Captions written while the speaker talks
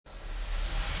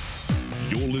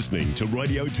listening to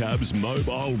Radio Tab's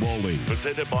Mobile Rolling,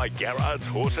 presented by Garrard's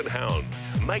Horse and Hound,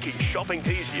 making shopping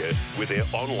easier with their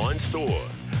online store.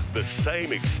 The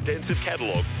same extensive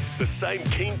catalogue, the same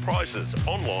keen prices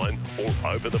online or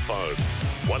over the phone.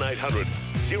 1800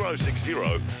 060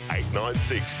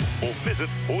 896 or visit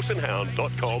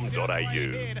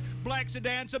horseandhound.com.au. Black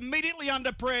Sedans immediately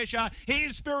under pressure.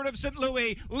 Here's Spirit of St.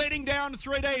 Louis letting down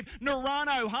 3 deep.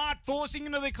 Narano, Hart forcing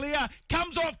into the clear.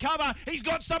 Comes off cover. He's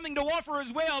got something to offer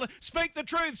as well. Speak the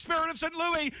truth. Spirit of St.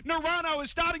 Louis. Narano is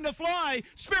starting to fly.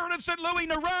 Spirit of St. Louis.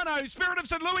 Narano. Spirit of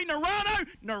St. Louis. Narano.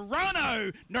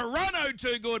 Narano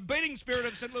too good. Beating Spirit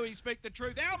of St. Louis. Speak the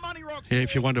truth. Our money rocks. Yeah,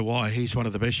 if you wonder why he's one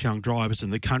of the best young drivers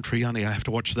in the country, only have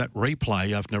to watch that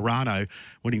replay of Narano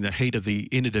winning the heat of the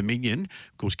Inner Dominion.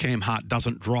 Of course, Cam Hart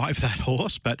doesn't drive that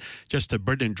horse, but just a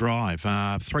brilliant drive.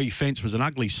 3 fence was an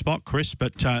ugly spot, Chris,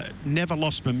 but never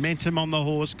lost momentum on the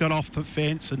horse, got off the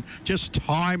fence and just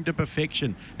timed to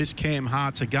perfection. This Cam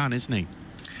Hart's a gun, isn't he?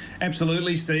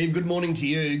 Absolutely, Steve. Good morning to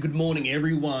you. Good morning,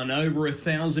 everyone. Over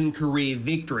 1,000 career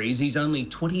victories. He's only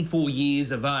 24 years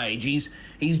of age. He's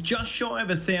just shy of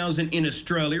 1,000 in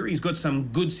Australia. He's got some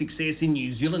good success in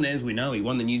New Zealand. As we know, he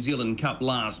won the New Zealand Cup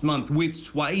last month with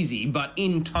Swayze, but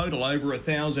in total over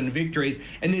 1,000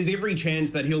 victories. And there's every chance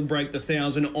that he'll break the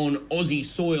 1,000 on Aussie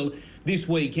soil this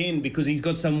weekend because he's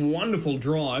got some wonderful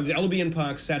drives. Albion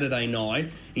Park Saturday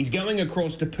night. He's going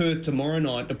across to Perth tomorrow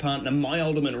night to partner My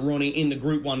Ultimate Ronnie in the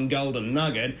Group 1 Golden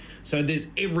Nugget. So there's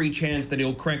every chance that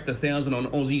he'll crack the 1,000 on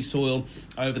Aussie soil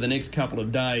over the next couple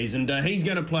of days. And he's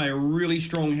going to play a really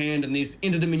strong hand in this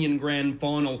Inter-Dominion Grand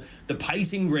Final, the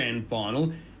Pacing Grand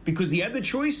Final, because he had the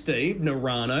choice, Steve,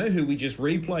 Narano, who we just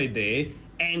replayed there,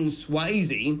 and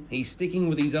Swayze. He's sticking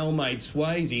with his old mate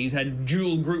Swayze. He's had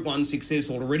dual Group 1 success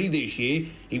already this year.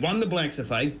 He won the Blacks of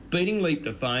Fate, beating Leap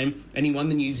to Fame, and he won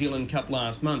the New Zealand Cup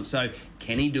last month. So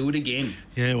can he do it again?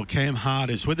 Yeah, well, Cam Hart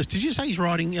is with us. Did you say he's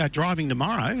driving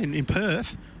tomorrow in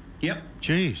Perth? Yep.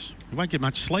 Jeez, you won't get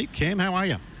much sleep, Cam. How are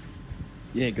you?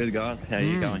 Yeah, good, guys. How are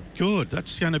you going? Good.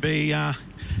 That's going to be...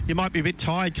 you might be a bit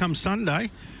tired come Sunday.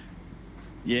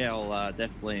 Yeah, I'll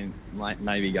definitely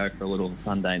maybe go for a little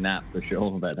Sunday nap for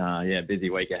sure. But, yeah, busy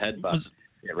week ahead. But,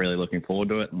 yeah, really looking forward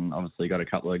to it. And obviously got a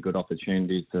couple of good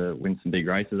opportunities to win some big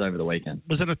races over the weekend.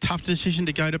 Was it a tough decision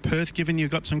to go to Perth, given you've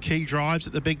got some key drives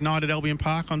at the big night at Albion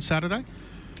Park on Saturday?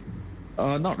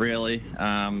 Not really.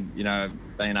 You know,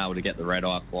 being able to get the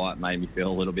red-eye flight made me feel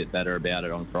a little bit better about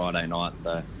it on Friday night.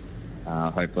 So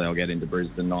hopefully I'll get into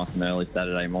Brisbane nice and early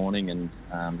Saturday morning and,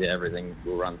 yeah, everything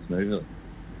will run smoothly.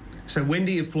 So when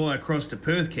do you fly across to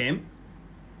Perth, Cam?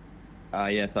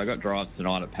 Yeah, so I got drives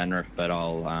tonight at Penrith, but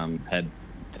I'll head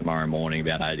tomorrow morning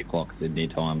about 8 o'clock Sydney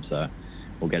time, so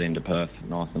we'll get into Perth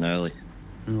nice and early.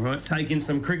 All right, taking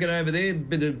some cricket over there,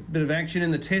 bit of action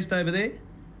in the test over there?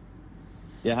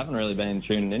 Yeah, I haven't really been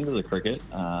tuning into the cricket,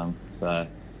 so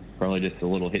probably just a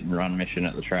little hit-and-run mission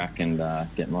at the track and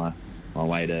get my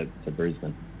way to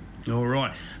Brisbane. All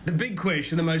right. The big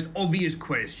question, the most obvious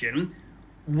question,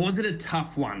 was it a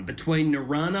tough one between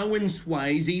Narano and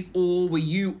Swayze, or were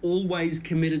you always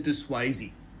committed to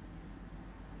Swayze?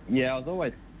 Yeah, I was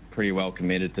always pretty well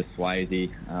committed to Swayze.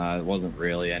 It wasn't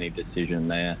really any decision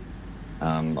there.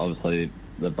 Obviously,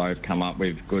 they both come up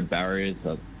with good barriers.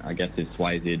 I guess if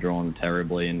Swayze had drawn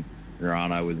terribly and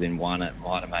Narano was in one, it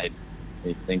might have made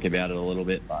me think about it a little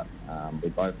bit, but we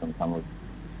both come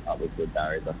up with good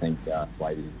barriers. I think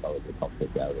Swayze is probably the top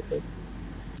pick out of the two.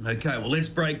 Okay, well, let's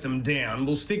break them down.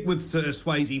 We'll stick with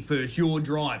Swayze first, your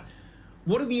drive.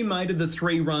 What have you made of the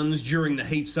 3 runs during the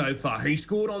heat so far? He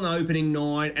scored on the opening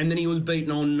night, and then he was beaten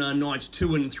on nights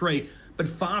 2 and 3, but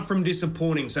far from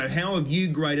disappointing. So how have you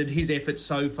graded his efforts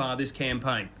so far this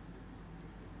campaign?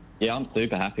 Yeah, I'm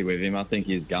super happy with him. I think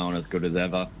he's going as good as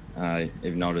ever,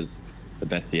 if not as the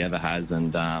best he ever has.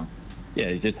 And, yeah,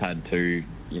 he's just had 2,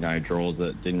 draws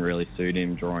that didn't really suit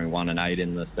him, drawing 1 and 8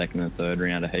 in the second and third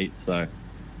round of heat. So,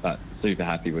 but super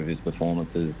happy with his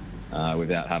performances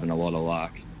without having a lot of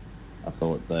luck. I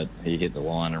thought that he hit the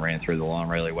line and ran through the line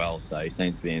really well. So he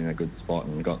seems to be in a good spot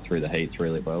and got through the heats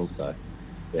really well. So,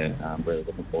 yeah, I'm really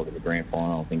looking forward to the grand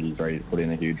final. I think he's ready to put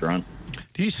in a huge run.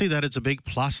 Do you see that as a big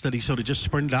plus that he sort of just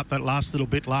sprinted up that last little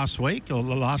bit last week or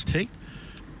the last heat?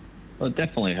 Well, it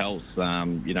definitely helps.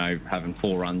 Having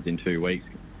 4 runs in 2 weeks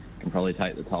can probably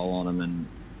take the toll on him. And,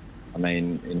 I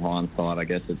mean, in hindsight, I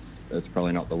guess it's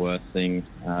probably not the worst thing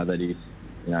that he's,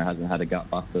 hasn't had a gut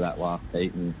buster that last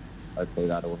heat, and hopefully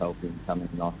that will help him come in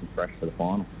nice and fresh for the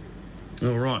final.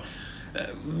 All right.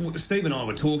 Steve and I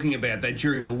were talking about that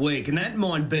during the week, and that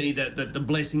might be that the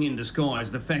blessing in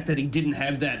disguise, the fact that he didn't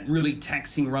have that really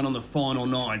taxing run on the final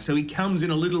night. So he comes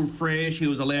in a little fresh, he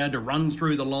was allowed to run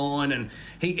through the line, and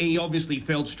he obviously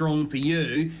felt strong for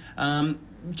you.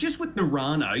 Just with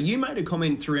Narano, you made a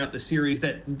comment throughout the series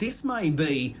that this may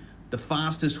be the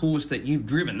fastest horse that you've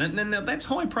driven. Now, that's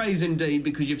high praise indeed,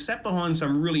 because you've sat behind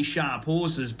some really sharp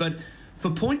horses, but for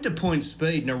point-to-point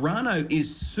speed, Narano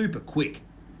is super quick.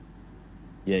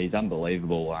 Yeah, he's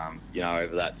unbelievable.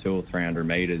 Over that 200 or 300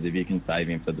 metres, if you can save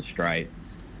him for the straight,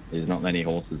 there's not many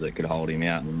horses that could hold him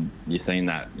out. And you've seen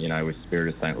that, with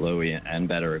Spirit of St. Louis and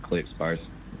Better Eclipse, both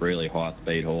really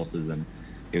high-speed horses, and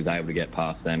he was able to get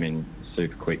past them in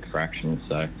super quick fractions.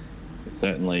 So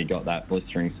certainly got that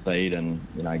blistering speed, and,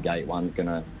 gate one's going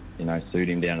to, suit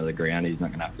him down to the ground. He's not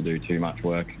going to have to do too much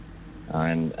work,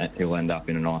 and he'll end up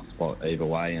in a nice spot either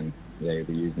way, and, he'll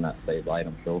be using that speed late,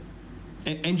 I'm sure.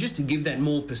 And just to give that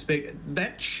more perspective,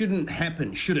 that shouldn't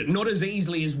happen, should it? Not as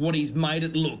easily as what he's made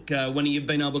it look when you've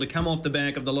been able to come off the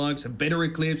back of the likes of Better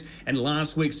Eclipse and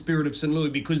last week's Spirit of St. Louis,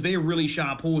 because they're really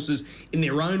sharp horses in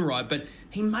their own right, but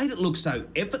he made it look so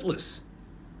effortless.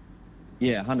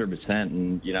 Yeah, 100%.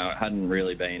 And, it hadn't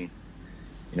really been,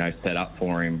 set up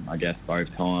for him, I guess,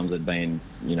 both times. It'd been,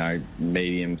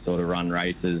 medium sort of run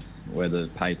races where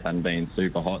the pace hadn't been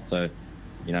super hot. So,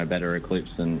 Better Eclipse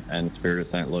and Spirit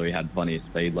of St. Louis had plenty of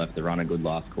speed left to run a good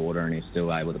last quarter, and he's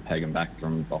still able to peg him back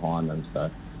from behind them. So,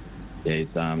 yeah,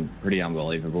 he's pretty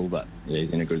unbelievable, but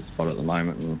he's in a good spot at the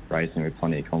moment and racing with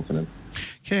plenty of confidence.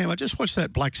 Cam, I just watched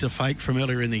that Black's a Fake from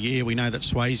earlier in the year. We know that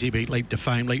Swayze beat Leap to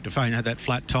Fame. Leap to Fame had that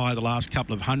flat tyre the last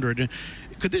couple of hundred.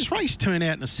 Could this race turn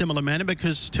out in a similar manner?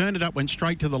 Because Turn It Up went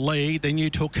straight to the lead, then you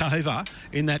took over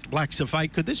in that Black's a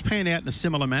Fake. Could this pan out in a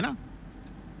similar manner?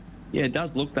 Yeah, it does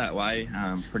look that way.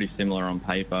 Pretty similar on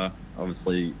paper.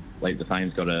 Obviously, Leap to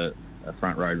Fame's got a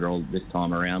front row draw this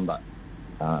time around, but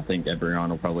I think everyone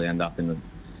will probably end up in a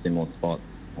similar spot.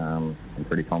 I'm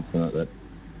pretty confident that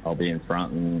I'll be in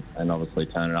front, and obviously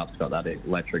Turn It Up's got that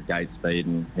electric gate speed,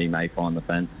 and he may find the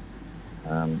fence.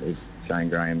 If Shane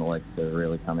Graham elects to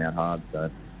really come out hard. So,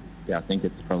 yeah, I think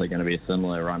it's probably going to be a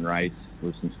similar run race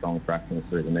with some strong fractions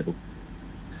through the middle.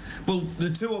 Well, the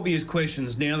two obvious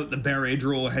questions now that the barrier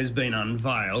draw has been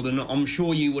unveiled, and I'm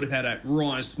sure you would have had a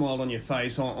wry smile on your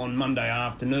face on Monday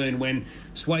afternoon when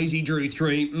Swayze drew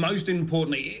three. Most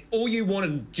importantly, all you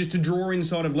wanted just to draw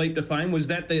inside of Leap to Fame, was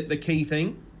that the key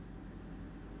thing?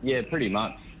 Yeah, pretty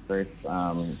much, Chris.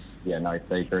 No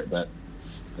secret that,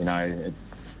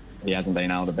 he hasn't been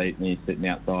able to beat me sitting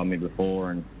outside me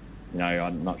before, and,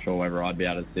 I'm not sure whether I'd be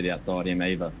able to sit outside him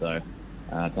either. So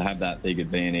to have that big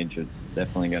advantage, it's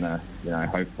definitely going to,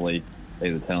 hopefully be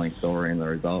the telling story in the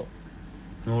result.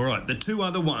 All right, the two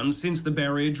other ones since the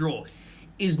barrier draw.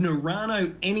 Is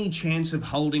Narano any chance of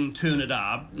holding Turn It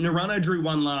Up? Narano drew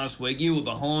one last week. You were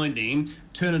behind him.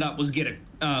 Turn It Up was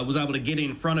able to get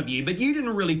in front of you, but you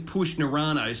didn't really push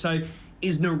Narano. So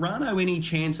is Narano any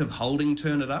chance of holding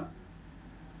Turn It Up?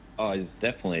 Oh, there's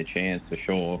definitely a chance for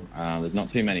sure. There's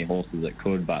not too many horses that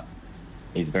could, but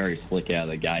he's very slick out of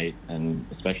the gate, and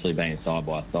especially being side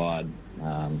by side,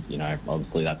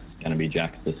 obviously that's going to be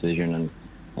Jack's decision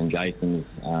and Jason's,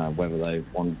 whether they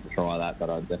wanted to try that, but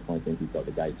I definitely think he's got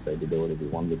the gate speed to do it if he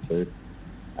wanted to.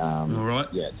 All right.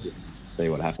 Yeah, just see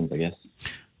what happens, I guess.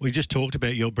 We just talked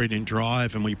about your brilliant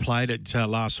drive, and we played it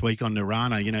last week on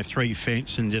Narano, 3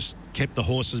 fence, and just kept the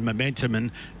horse's momentum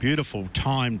and beautiful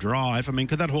time drive. I mean,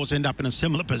 could that horse end up in a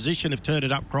similar position if Turn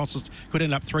It Up crosses? Could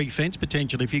end up 3 fence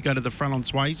potentially if you go to the front on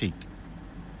Swayze.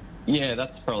 Yeah,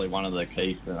 that's probably one of the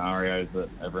key scenarios that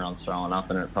everyone's throwing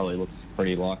up, and it probably looks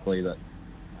pretty likely that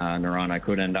Narano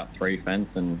could end up 3 fence,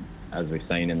 and as we've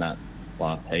seen in that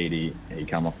last heat, he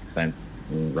come off the fence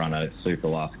and run a super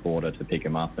last quarter to pick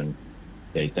him up, and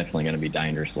yeah, he's definitely going to be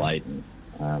dangerous late,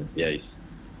 and he's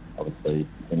obviously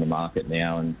in the market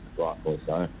now, and rightfully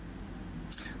so.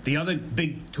 The other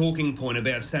big talking point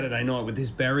about Saturday night with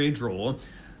this barrier draw,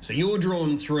 so you're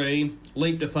drawing 3,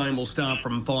 Leap to Fame will start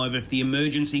from 5 if the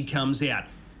emergency comes out.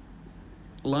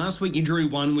 Last week you drew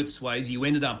 1 with Swayze, you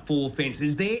ended up 4 fence.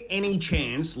 Is there any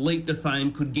chance Leap to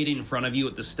Fame could get in front of you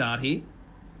at the start here?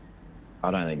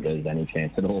 I don't think there's any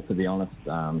chance at all, to be honest.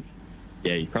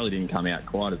 He probably didn't come out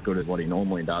quite as good as what he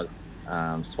normally does,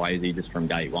 Swayze, just from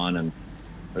gate 1, and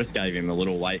I just gave him a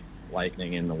little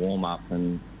awakening in the warm-up,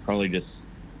 and probably just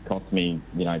cost me,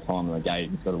 time on the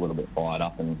gate. He's got a little bit fired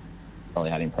up, and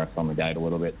probably had him pressed on the gate a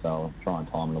little bit, so I'll try and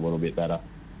time it a little bit better,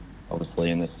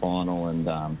 obviously, in this final, and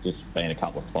just being a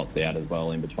couple of spots out as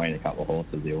well in between a couple of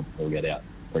horses, he'll get out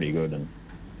pretty good, and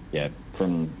yeah,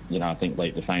 from, I think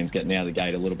Leap to Fame's getting out of the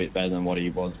gate a little bit better than what he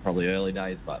was probably early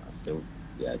days, but I still,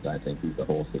 don't think he's the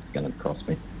horse that's going to cross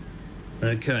me.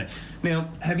 Okay. Now,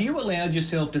 have you allowed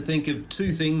yourself to think of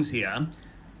two things here?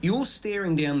 You're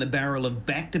staring down the barrel of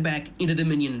back-to-back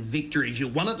Inter-Dominion victories. You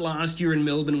won it last year in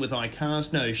Melbourne with I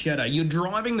Cast No Shadow. You're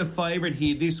driving the favourite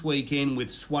here this weekend with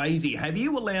Swayze. Have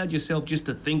you allowed yourself just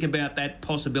to think about that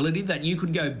possibility that you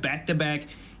could go back-to-back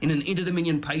in an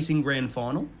Inter-Dominion pacing grand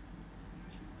final?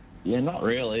 Yeah, not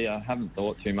really. I haven't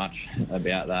thought too much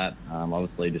about that.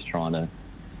 Obviously just trying to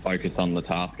focus on the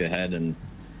task ahead and,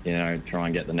 try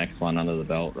and get the next one under the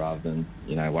belt rather than,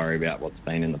 worry about what's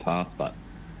been in the past. But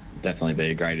definitely be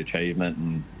a great achievement,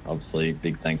 and obviously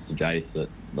big thanks to Jace that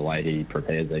the way he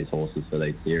prepares these horses for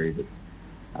these series.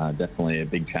 It's definitely a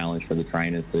big challenge for the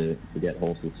trainers to get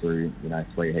horses through,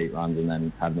 3 heat runs and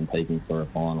then have them peaking for a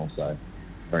final. So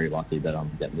very lucky that I'm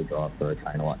getting to drive for a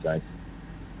trainer like Jace.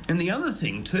 And the other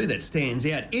thing too that stands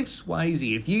out, if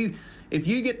Swayze, if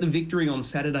you get the victory on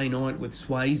Saturday night with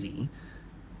Swayze,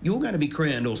 you're going to be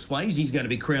crowned, or Swayze's going to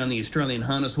be crowned the Australian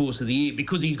Harness Horse of the Year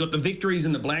because he's got the victories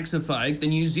in the Blacks of Fake, the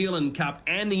New Zealand Cup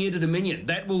and the Inter-Dominion.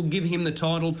 That will give him the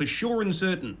title for sure and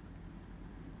certain.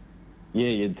 Yeah,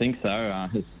 you'd think so.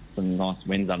 There's some nice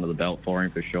wins under the belt for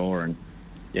him for sure, and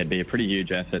it'd be a pretty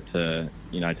huge effort to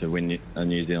win a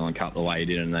New Zealand Cup the way he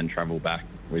did and then travel back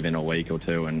within a week or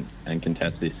two and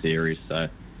contest this series. So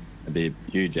it'd be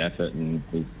a huge effort, and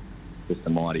he's just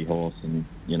a mighty horse, and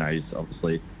he's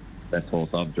obviously best horse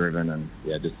I've driven, and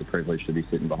just a privilege to be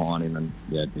sitting behind him, and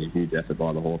it'd be a huge effort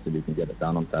by the horse if he can get it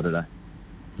done on Saturday.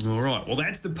 All right, well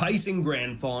that's the pacing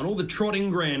grand final, the trotting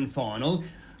grand final.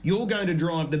 You're going to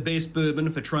drive the best bourbon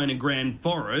for trainer Grand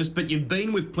Forest, but you've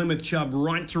been with Plymouth Chubb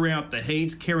right throughout the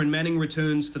heats. Karen Manning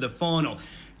returns for the final.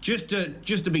 Just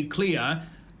to be clear,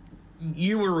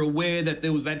 you were aware that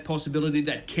there was that possibility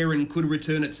that Karen could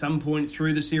return at some point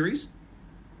through the series?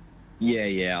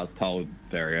 Yeah, I was told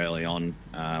very early on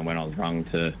when I was rung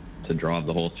to drive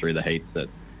the horse through the heats that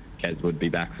Kez would be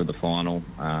back for the final.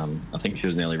 I think she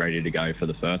was nearly ready to go for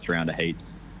the first round of heats.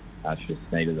 She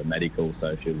just needed a medical,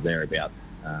 so she was there about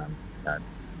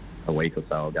a week or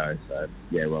so ago. So,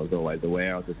 I was always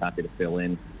aware. I was just happy to fill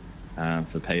in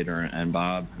for Peter and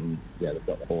Barb. And, they've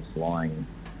got the horse flying. And,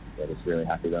 just really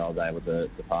happy that I was able to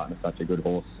partner such a good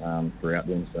horse throughout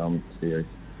the Inter series.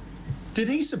 Did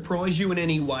he surprise you in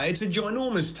any way? It's a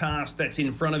ginormous task that's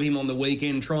in front of him on the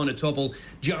weekend, trying to topple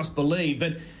Just Believe,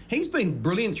 but he's been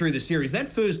brilliant through the series. That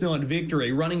first night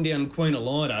victory, running down Queen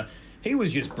Elida, he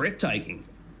was just breathtaking.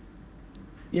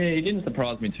 Yeah, he didn't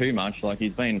surprise me too much. Like,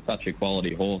 he's been such a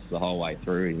quality horse the whole way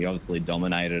through. He obviously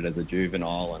dominated as a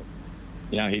juvenile,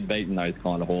 and, he'd beaten those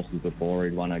kind of horses before.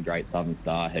 He'd won a great Southern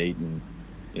Star heat, and,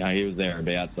 he was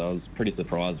thereabouts. So I was pretty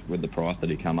surprised with the price that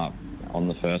he come up on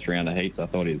the first round of heats. I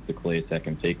thought he was the clear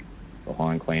second pick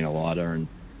behind Queen Elida, and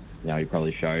he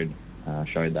probably showed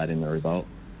that in the result.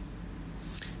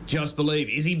 Just Believe,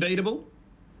 is he beatable?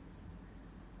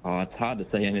 Oh, it's hard to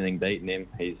see anything beating him.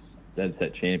 He's dead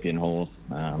set champion horse.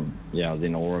 I was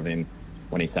in awe of him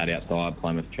when he sat outside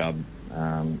Plymouth Chubb.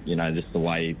 Just the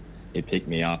way he picked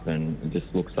me up, and it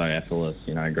just looked so effortless.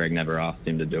 Greg never asked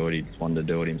him to do it. He just wanted to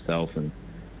do it himself, and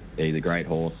he's a great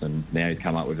horse, and now he's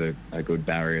come up with a good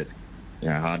barrier. It's,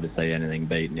 hard to see anything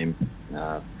beating him,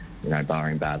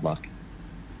 barring bad luck.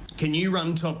 Can you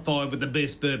run top 5 with the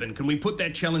best bourbon? Can we put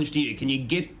that challenge to you? Can you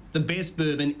get the best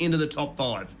bourbon into the top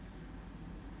 5?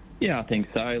 Yeah, I think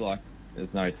so. Like,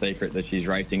 there's no secret that she's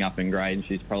racing up in grade, and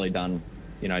she's probably done,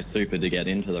 super to get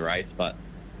into the race. But,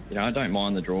 I don't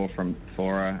mind the draw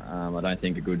for her. I don't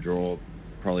think a good draw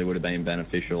probably would have been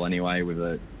beneficial anyway with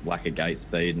a lack of gate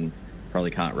speed, and probably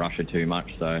can't rush her too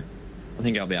much. So I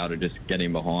think I'll be able to just get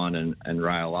in behind and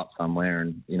rail up somewhere,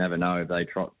 and you never know if they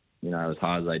trot, as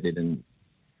hard as they did in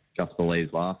Just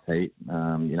Believe's last heat.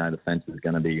 The fence is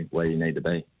going to be where you need to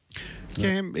be.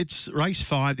 Cam, it's race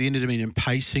 5, the Inter-Dominion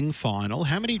pacing final.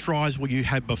 How many drives will you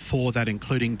have before that,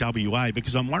 including WA?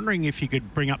 Because I'm wondering if you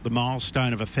could bring up the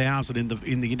milestone of 1,000 in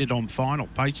the Interdom final,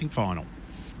 pacing final.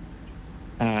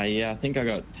 I think I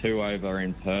got 2 over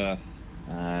in Perth,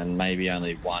 and maybe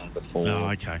only 1 before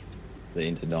the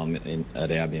Interdom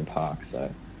at Albion Park. So,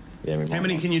 how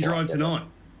many can you drive tonight?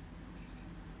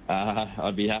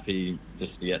 I'd be happy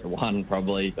just to get 1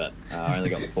 probably, but I only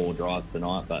got the 4 drives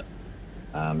tonight. But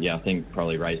I think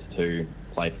probably race 2,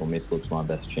 Playful Miss looks my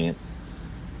best chance.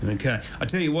 Okay. I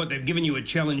tell you what, they've given you a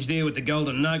challenge there with the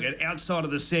Golden Nugget outside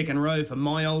of the second row for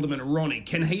My Ultimate Ronnie.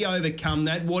 Can he overcome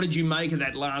that? What did you make of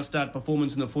that last start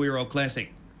performance in the 4-year-old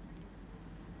Classic?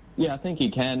 Yeah, I think he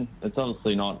can. It's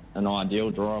obviously not an ideal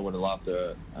draw. I would have loved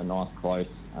a nice close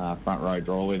front row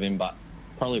draw with him, but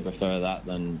probably prefer that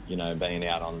than, being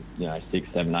out on, 6,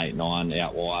 7, 8, 9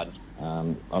 out wide.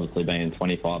 Obviously being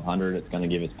 2,500, it's going to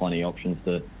give us plenty of options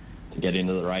to get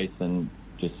into the race and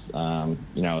just,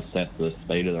 assess the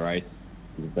speed of the race.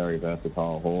 He's a very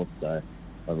versatile horse, so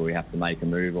whether we have to make a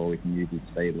move or we can use his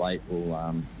speed late,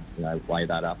 we'll, weigh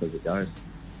that up as it goes.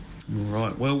 All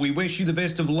right. Well, we wish you the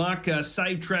best of luck.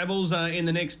 Safe travels in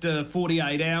the next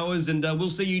 48 hours, and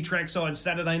we'll see you trackside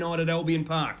Saturday night at Albion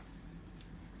Park.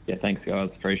 Yeah, thanks,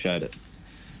 guys. Appreciate it.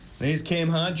 There's Cam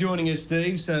Hart joining us,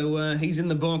 Steve. So he's in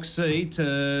the box seat.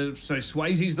 So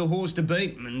Swayze's the horse to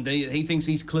beat, and he thinks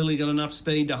he's clearly got enough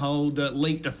speed to hold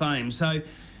Leap to Fame. So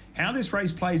how this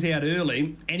race plays out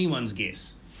early, anyone's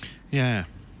guess. Yeah.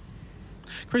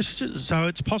 Chris, so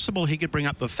it's possible he could bring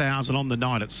up the 1,000 on the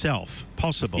night itself.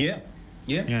 Possible.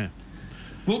 Yeah.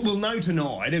 We'll know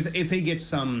tonight if he gets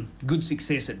some good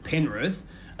success at Penrith.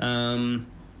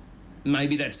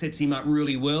 Maybe that sets him up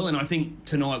really well, and I think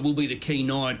tonight will be the key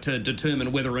night to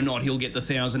determine whether or not he'll get the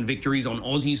 1,000 victories on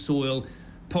Aussie soil,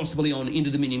 possibly on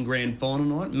Inter-Dominion Grand Final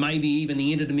night, maybe even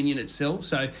the Inter-Dominion itself.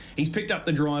 So he's picked up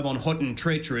the drive on Hot and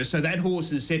Treacherous, so that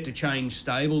horse is set to change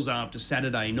stables after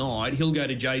Saturday night. He'll go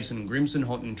to Jason Grimson,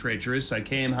 Hot and Treacherous, so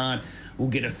Cam Hart will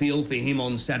get a feel for him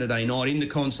on Saturday night in the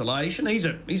Consolation. He's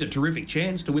a terrific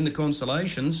chance to win the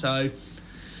Consolation, so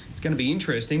it's going to be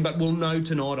interesting, but we'll know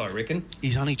tonight, I reckon.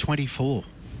 He's only 24.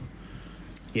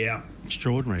 Yeah.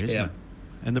 Extraordinary, isn't it?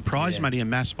 And the prize money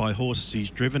amassed by horses he's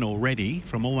driven already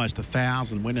from almost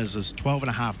 1,000 winners is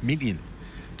 $12.5 million.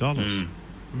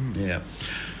 Yeah.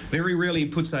 Very rarely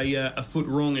puts a foot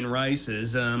wrong in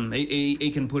races. He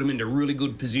can put them into really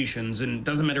good positions, and it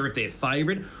doesn't matter if they're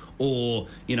favourite or,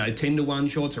 10-to-1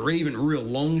 shots or even real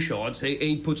long shots.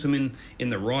 He puts them in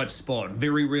the right spot.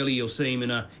 Very rarely you'll see him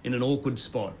in an awkward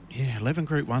spot. Yeah, 11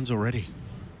 Group 1s already.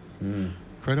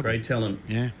 Incredible. Great talent.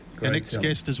 Yeah. Our next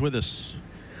guest is with us.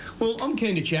 Well, I'm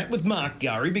keen to chat with Mark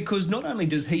Gurry because not only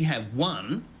does he have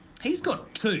one, he's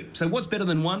got two. So what's better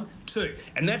than one? Two.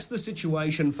 And that's the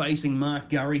situation facing Mark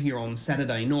Gurry here on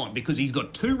Saturday night because he's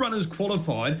got two runners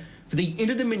qualified for the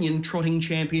Inter-Dominion Trotting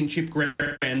Championship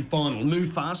Grand Final.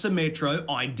 Mufasa Metro,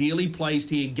 ideally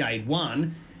placed here, Gate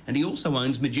 1. And he also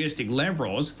owns Majestic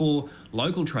Lavros for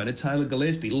local trader Taylor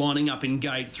Gillespie, lining up in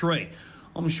Gate 3.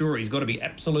 I'm sure he's got to be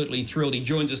absolutely thrilled. He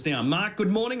joins us now. Mark,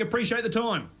 good morning. Appreciate the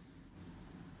time.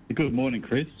 Good morning,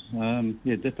 Chris.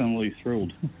 Definitely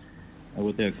thrilled.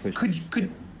 Without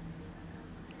question.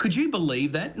 Could you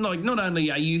believe that? Like, not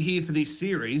only are you here for this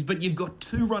series, but you've got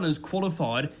two runners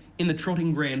qualified in the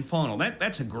Trotting Grand Final.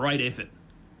 That's a great effort.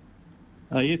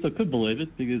 Yes, I could believe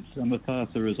it because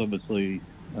Mufasa is obviously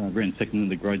ran second in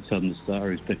the Great Southern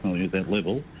Star. He's definitely at that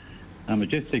level.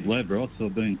 Majestic Lavros,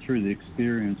 I've been through the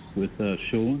experience with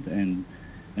Sean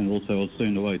and also I was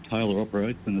seeing the way Taylor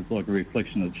operates, and it's like a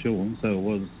reflection of Sean. So I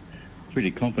was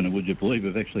pretty confident, would you believe,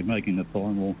 of actually making the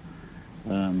final.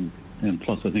 And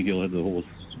plus, I think he'll have the horse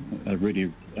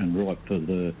ready and right for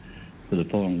the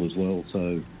final as well.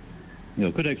 So,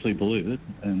 I could actually believe it,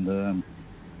 and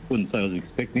wouldn't say I was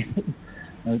expecting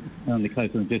it. On the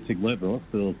case of Majestic Lavros,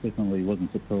 I definitely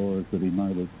wasn't surprised that he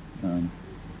made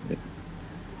it.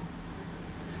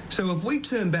 So if we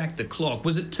turn back the clock,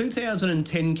 was it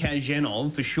 2010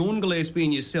 Kazhanov for Sean Gillespie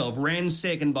and yourself ran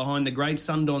second behind the Great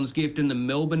Sundowns Gift in the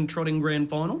Melbourne Trotting Grand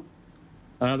Final?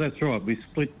 That's right. We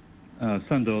split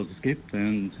Sundowns Gift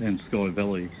and Sky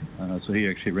Valley, so he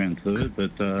actually ran third.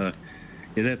 But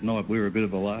that night we were a bit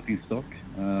of a laughing stock.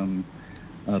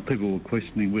 People were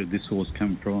questioning where this horse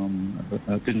came from.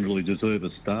 Didn't really deserve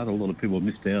a start. A lot of people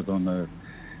missed out on the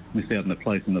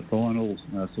place in the finals.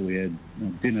 So we had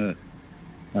dinner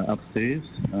upstairs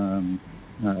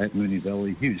at Moonee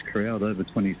Valley. Huge crowd, over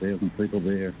 20,000 people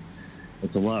there.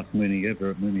 It's the last meeting ever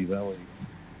at Moonee Valley.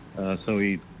 So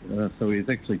he's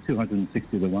actually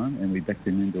 260 to 1, and we backed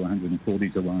him into 140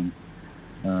 to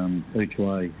 1 each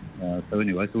way.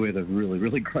 So we had a really,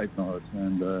 really great night.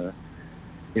 And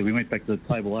we went back to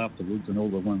the table afterwards, and all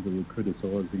the ones that were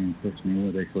criticising and questioning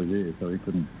weren't actually there, so he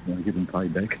couldn't give them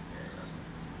payback.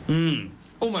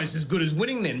 Almost as good as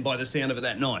winning then, by the sound of it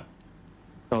that night.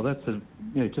 Oh, that's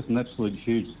just an absolute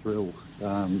huge thrill.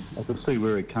 I could see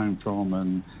where it came from,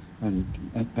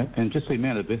 and just the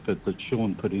amount of effort that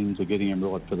Sean put into getting him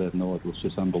right for that night was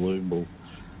just unbelievable.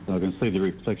 I can see the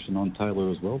reflection on Taylor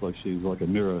as well. Like she's like a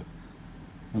mirror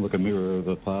of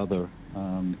her father.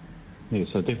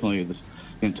 So definitely,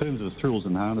 in terms of thrills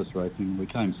and harness racing, we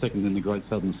came second in the Great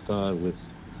Southern Star with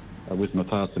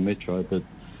Mufasa Metro. But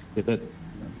that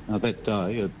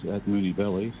day at Moonee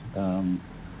Valley.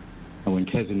 When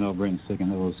Kazhanov ran second,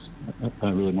 that was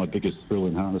really my biggest thrill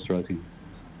in harness racing.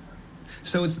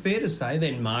 So it's fair to say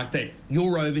then, Mark, that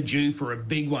you're overdue for a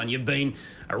big one. You've been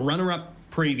a runner-up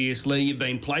previously. You've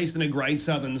been placed in a Great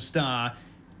Southern Star.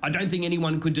 I don't think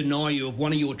anyone could deny you if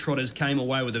one of your trotters came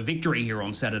away with a victory here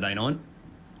on Saturday night.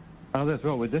 Oh, that's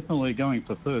right. We're definitely going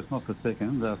for first, not for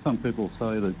second. Some people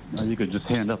say that you could just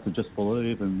hand up to Just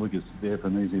Believe and we could sit there for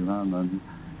an easy run and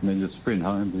then just sprint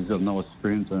home. He's got a nice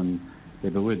sprint,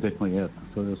 but we're definitely out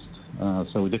for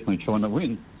first. So we're definitely trying to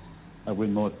win. I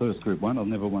win my first Group 1. I've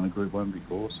never won a Group 1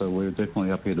 before, so we're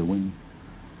definitely up here to win.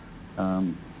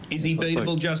 Is he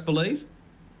beatable, Just Believe?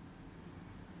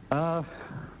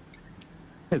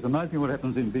 It's amazing what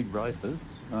happens in big races.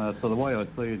 So the way I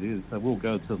see it is we'll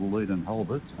go to the lead and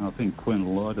hold it. I think Queen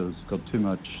Elida's got too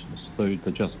much speed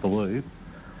to Just Believe.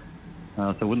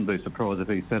 So I wouldn't be surprised if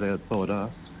he sat outside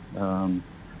us.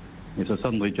 So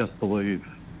suddenly Just Believe,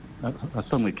 I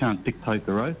suddenly can't dictate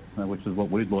the race, which is what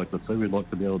we'd like to see. We'd like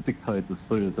to be able to dictate the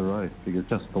speed of the race because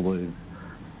Just Believe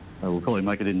will probably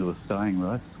make it into a staying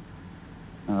race.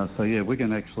 So yeah, we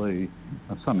can actually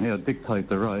somehow dictate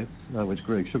the race, which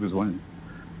Greg Sugars won't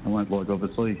like,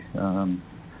 obviously.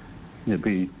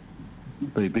 Be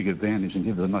a big advantage and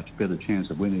give it a much better chance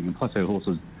of winning. And plus our horse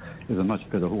is a much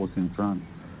better horse in front.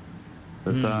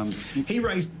 But he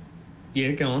raced...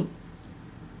 Yeah, go on.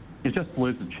 He Just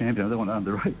Believe's the champion. I don't want to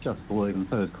underrate Just Believe, and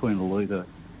so is Queen Elida,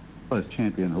 both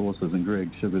champion horses, and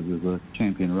Greg Sugars is a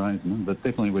champion raceman. But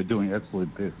definitely we're doing absolute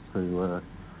best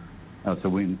to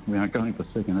win. We aren't going for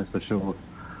second, that's for sure.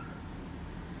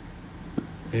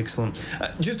 Excellent.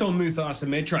 Just on Mufasa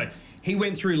Metro, he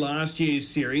went through last year's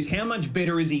series. How much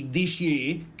better is he this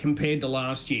year compared to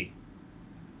last year?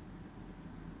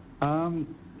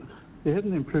 He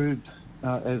hasn't improved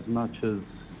as much as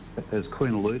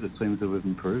Queen Elida seems to have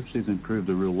improved. She's improved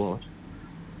a real lot.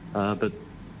 So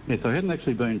he hadn't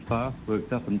actually been fast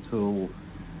worked up until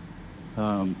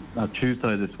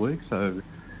Tuesday this week. So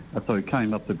he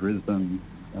came up to Brisbane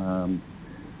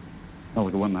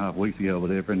like 1.5 weeks ago or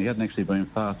whatever, and he hadn't actually been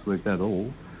fast worked at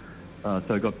all. So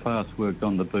he got fast worked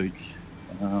on the beach.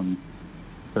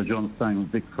 So John's staying with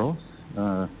Vic Cross.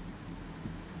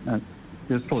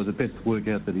 It's probably the best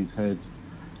workout that he's had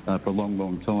for a long,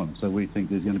 long time. So we think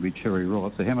there's going to be cherry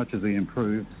ripe. So how much has he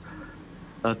improved?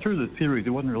 Through the series, he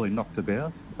wasn't really knocked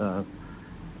about. So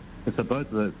both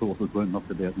of those horses weren't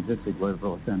knocked about. Majestic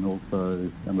Leverott and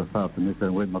also the Fast and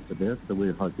Metro weren't knocked about. So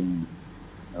we're hoping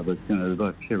that they're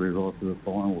both cherry ripe to the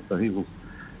final. So he'll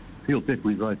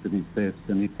definitely race at his best.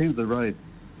 And he tends to race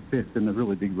best in the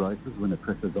really big races when the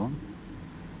pressure's on.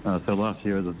 So last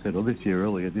year, as I said, or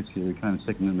earlier this year, he came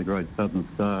second in the Great Southern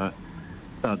Star,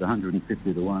 started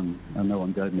 150 to 1, and no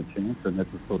one gave him a chance, and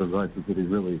that's the sort of races that he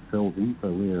really excels in. So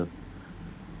we're,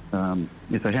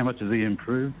 so how much has he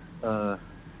improved? Through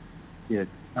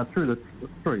the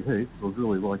 3 heats, I was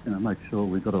really like, make sure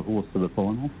we got a horse to the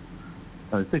final.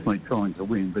 So he's definitely trying to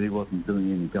win, but he wasn't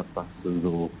doing any gutbusters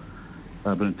or.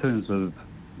 But in terms of,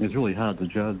 it's really hard to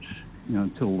judge,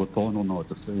 until the final night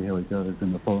to see how he goes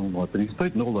in the final night. But he's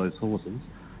beaten all those horses.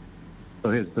 So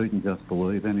he's beaten Just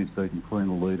Believe, and he's beaten Queen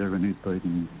Elida, and he's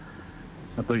beaten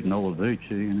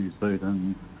Olivici, and he's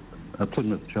beaten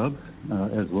Plymouth Chubb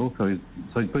as well. So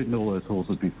he's beaten all those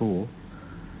horses before.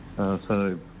 I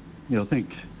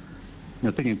think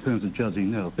in terms of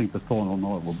judging now, I think the final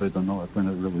night will be the night when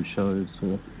it really shows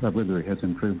whether he has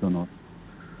improved or not.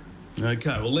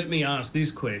 Okay, well, let me ask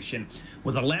this question.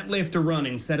 With a lap left to run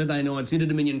in Saturday night's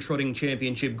Inter-Dominion Trotting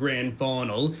Championship Grand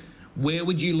Final, where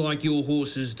would you like your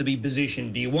horses to be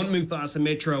positioned? Do you want Mufasa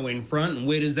Metro in front, and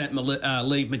where does that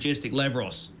leave Majestic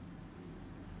Lavros?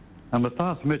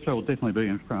 Mufasa Metro will definitely be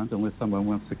in front unless someone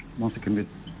wants to commit,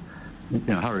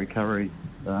 hurry curry.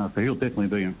 So he'll definitely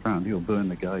be in front. He'll burn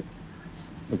the gate.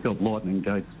 He's got lightning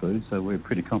gate speed, so we're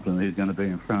pretty confident he's going to be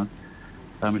in front.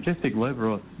 Majestic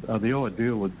Leverott, the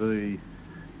ideal would be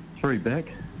 3 back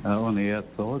on the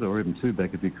outside, or even 2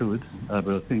 back if you could. But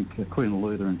I think Queen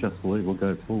Elida and Just Believe will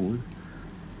go forward.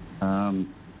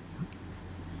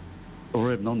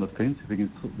 Or even on the fence, if you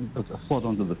can slot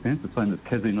onto the fence, the same as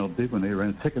Kazinov did when he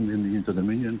ran second in the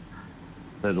Inter-Dominion.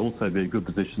 That'd also be a good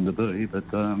position to be, but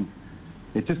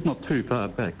it's just not too far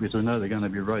back because we know they're going to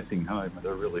be racing home at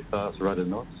a really fast rate of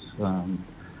knots.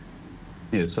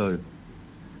 So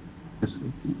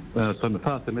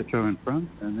Mufasa Metro in front,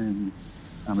 and then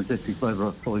Majestic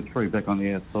Leverott probably 3 back on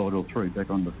the outside or 3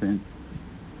 back on the fence.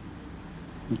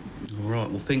 All right,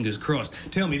 well, fingers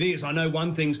crossed. Tell me this, I know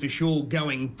one thing's for sure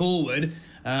going forward.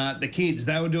 The kids,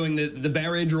 they were doing the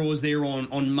barrier draws there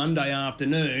on Monday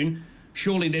afternoon.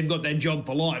 Surely they've got that job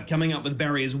for life, coming up with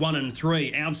barriers 1 and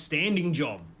 3. Outstanding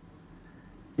job.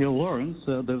 Yeah, Lawrence,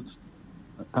 there's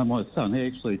My son, he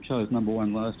actually chose number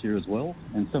 1 last year as well,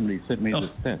 and somebody sent me the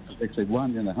stats. It's actually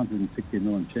 1 in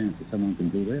 169 chance that someone can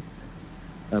do that.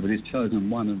 But he's chosen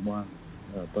 1 and 1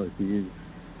 both years.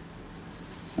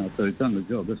 So he's done the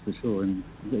job, that's for sure. And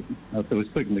so we're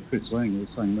speaking to Chris Lang, he was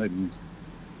saying maybe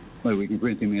we can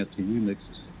rent him out to you next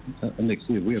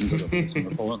year. We haven't got a horse in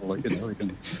the final, he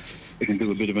can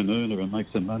do a bit of an earner and make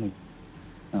some money.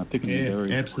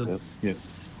 Absolutely. Yeah.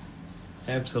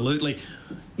 Absolutely.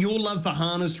 Your love for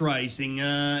harness racing,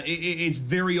 it's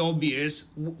very obvious.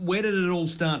 Where did it all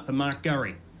start for Mark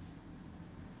Gurry?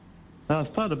 I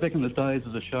started back in the days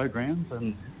as a showgrounds,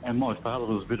 and my father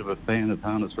was a bit of a fan of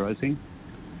harness racing.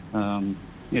 So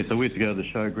we used to go to the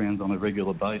showgrounds on a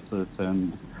regular basis,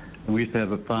 and we used to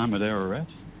have a farm at Ararat,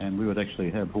 and we would actually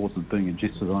have horses being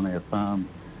adjusted on our farm.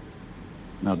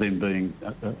 Now, them being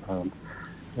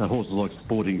horses like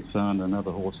Sporting Sun and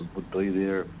other horses would be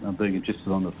there being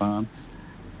adjusted on the farm.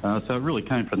 So it really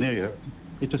came from there.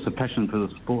 It's just a passion for the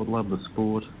sport, love the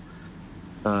sport.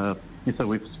 So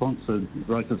we've sponsored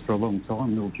races for a long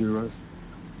time, Mildura,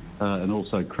 and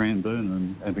also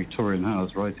Cranbourne and Victorian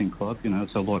Harness Racing Club, so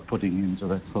I like putting into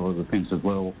that side of the fence as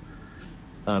well.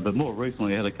 But more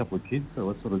recently I had a couple of kids, so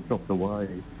I sort of dropped away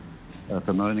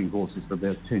from owning horses for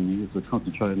about 10 years. I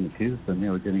concentrated on the kids, and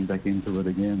now we're getting back into it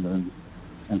again.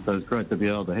 And so it's great to be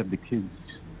able to have the kids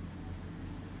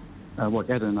at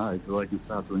an age where they can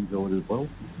start to enjoy it as well,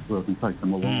 where I can take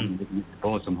them along and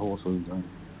buy some horses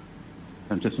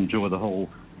and just enjoy the whole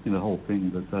thing.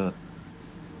 But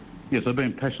yes, I've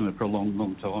been passionate for a long,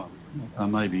 long time.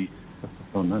 Maybe, I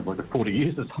don't know, like 40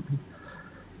 years or something.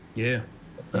 Yeah.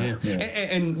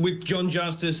 And with John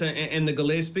Justice and the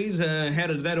Gillespies, how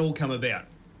did that all come about?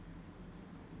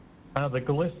 The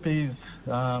Gillespies,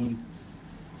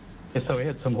 so we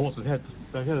had some horses.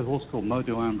 They had a horse called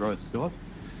Modu Armdrow Scott.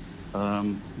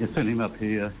 Sent him up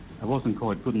here. It wasn't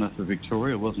quite good enough for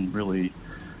Victoria. It wasn't really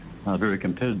very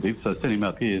competitive, so I sent him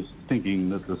up here thinking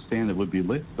that the standard would be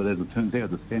less, but as it turns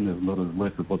out, the standard is not as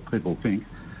less as what people think.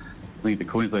 I think the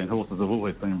Queensland horses have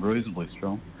always been reasonably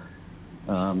strong.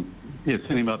 Sent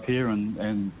him up here,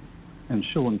 and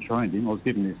Sean trained him. I was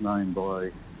given his name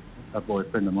by a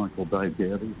friend of mine called Dave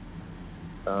Gowdy.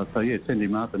 Sent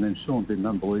him up, and then Sean did an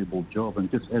unbelievable job,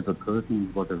 and just as a person,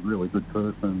 he's like a really good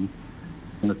person.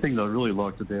 And the thing that I really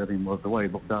liked about him was the way he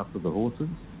looked after the horses.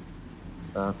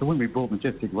 So when we brought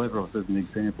Majestic Lavros as an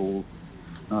example,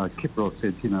 Kipros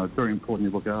said, it's very important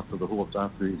you look after the horse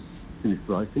after he's finished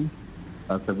racing.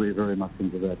 So we're very much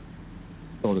into that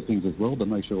side of things as well, to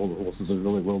make sure all the horses are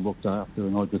really well looked after.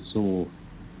 And I just saw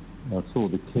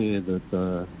the care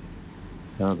that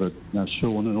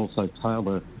Sean and also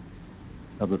Taylor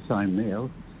are the same now.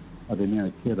 The amount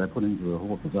of care they put into the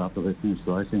horses after they finish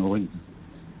racing, or even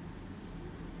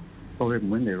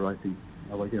when they're racing.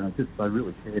 They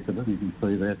really care for them. You can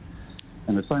see that.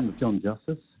 And the same with John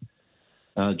Justice.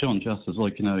 John Justice,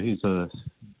 he's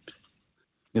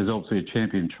obviously a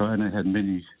champion trainer, had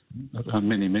many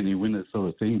winners sort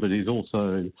of thing, but he's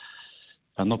also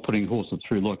not putting horses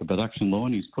through like a production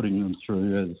line. He's putting them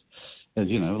through as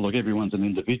like everyone's an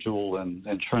individual, and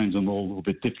trains them all a little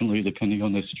bit differently depending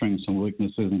on their strengths and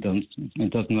weaknesses, and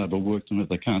doesn't overwork them if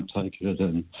they can't take it,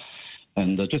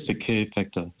 and just a care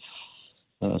factor.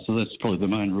 So that's probably the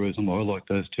main reason why I like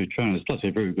those two trainers. Plus,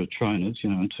 they're very good trainers,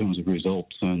 in terms of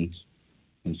results and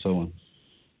so on.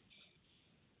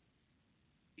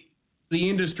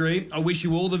 The industry, I wish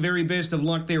you all the very best of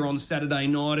luck there on Saturday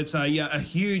night. It's a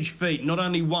huge feat. Not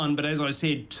only one, but as I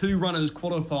said, 2 runners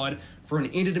qualified for an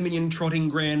Inter-Dominion Trotting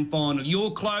Grand Final.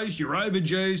 You're close, you're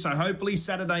overdue, so hopefully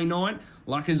Saturday night,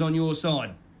 luck is on your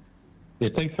side. Yeah,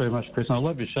 thanks very much, Chris. And I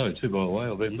love your show too, by the way.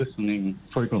 I've been listening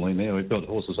frequently now. We've got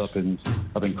horses up in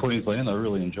Queensland. I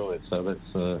really enjoy it, so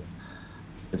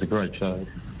it's a great show.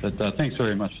 But thanks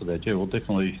very much for that, We'll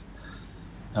definitely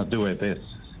do our best.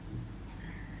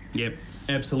 Yep,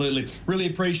 absolutely. Really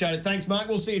appreciate it. Thanks, Mark.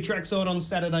 We'll see you trackside on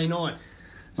Saturday night.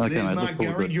 So okay, there's mate, Mark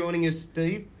Gurry joining us,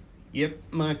 Steve. Yep,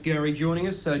 Mark Gurry joining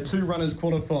us. So 2 runners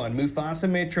qualified, Mufasa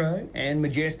Metro and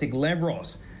Majestic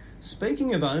Lavros.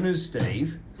 Speaking of owners,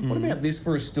 Steve, what about this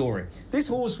for a story? This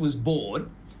horse was bought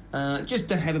just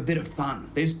to have a bit of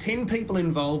fun. There's 10 people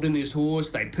involved in this horse.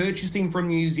 They purchased him from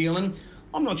New Zealand.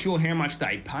 I'm not sure how much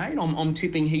they paid. I'm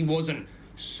tipping he wasn't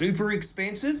super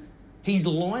expensive. He's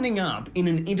lining up in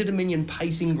an Inter-Dominion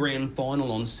Pacing Grand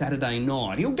Final on Saturday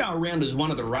night. He'll go around as one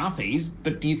of the roughies,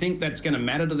 but do you think that's going to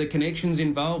matter to the connections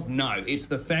involved? No, it's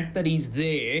the fact that he's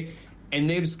there and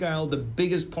they've scaled the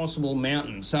biggest possible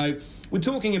mountain. So we're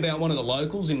talking about one of the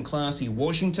locals in Classy,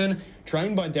 Washington,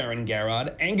 trained by Darren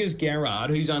Garrard. Angus Garrard,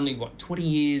 who's only, 20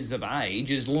 years of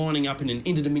age, is lining up in an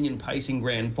Inter-Dominion Pacing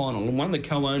Grand Final. And one of the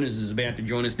co-owners is about to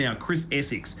join us now, Chris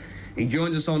Essex. He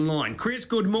joins us online. Chris,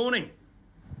 good morning.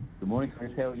 Good morning,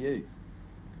 Chris. How are you?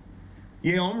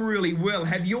 Yeah, I'm really well.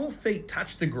 Have your feet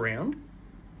touched the ground?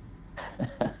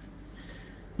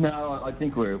 No, I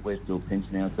think we're still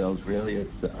pinching ourselves, really.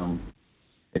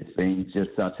 It's been just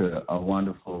such a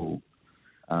wonderful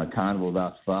carnival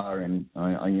thus far. And,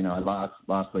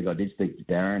 last week I did speak to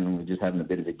Darren and we were just having a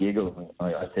bit of a giggle.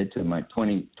 I said to him, mate,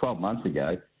 12 months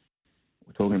ago,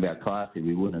 we're talking about Classy,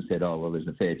 we wouldn't have said, oh, well, there's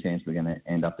a fair chance we're going to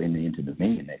end up in the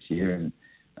Inter-Dominion next year.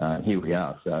 And here we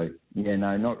are. So, yeah,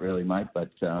 no, not really, mate, but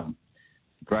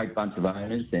great bunch of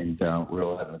owners and we're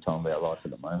all having the time of our life at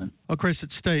the moment. Well, Chris,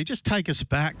 it's Steve. Just take us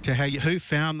back to who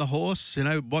found the horse. You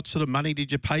know, what sort of money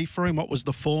did you pay for him? What was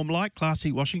the form like?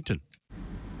 Classy Washington.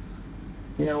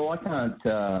 Yeah, well, I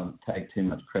can't take too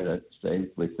much credit, Steve,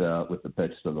 with the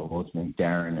purchase of the horse. I mean,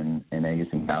 Darren and Angus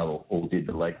and Carl all did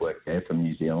the legwork there from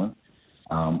New Zealand.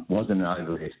 Wasn't an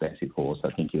overly expensive horse. I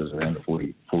think he was around the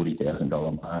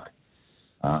 $40,000 mark.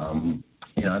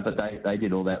 But they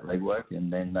did all that legwork,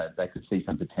 and then they could see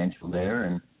some potential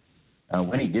there. And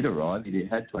when he did arrive, he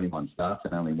had 21 starts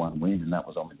and only one win, and that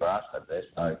was on the grass over there.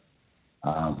 So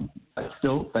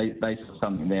still, they saw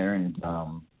something there, and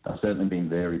they've certainly been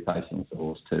very patient with the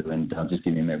horse too, and just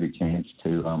giving him every chance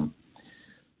to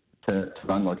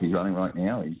run like he's running right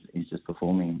now. He's just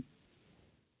performing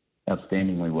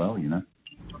outstandingly well, you know.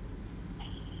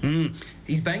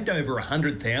 He's banked over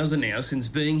 100,000 now since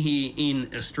being here in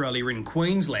Australia, in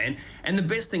Queensland. And the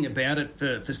best thing about it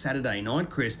for Saturday night,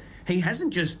 Chris, he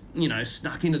hasn't just,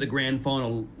 snuck into the grand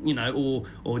final,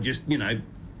 or just,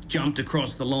 jumped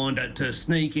across the line to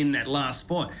sneak in that last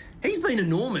spot. He's been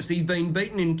enormous. He's been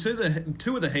beaten in two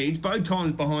of the heats, both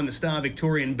times behind the Star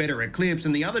Victorian Better Eclipse,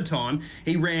 and the other time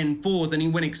he ran fourth and he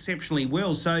went exceptionally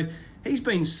well. So he's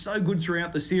been so good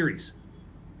throughout the series.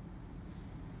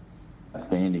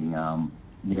 Outstanding.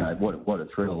 What a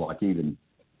thrill! Like even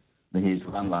his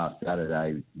run last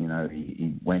Saturday,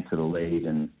 he went to the lead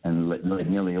and led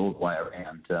nearly all the way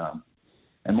around.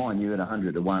 And mind you, at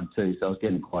 100 to 1 too, so I was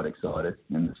getting quite excited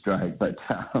in the straight. But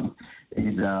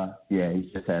he's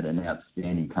just had an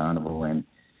outstanding carnival, and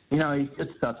he's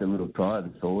just such a little pride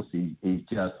of this horse. He's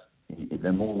just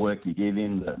the more work you give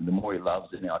him, the more he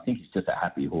loves it. I think he's just a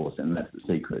happy horse, and that's the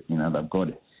secret. They've got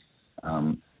it.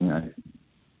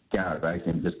 Garrett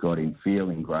Racing just got him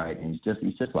feeling great, and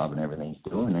he's just loving everything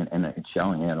he's doing, and it's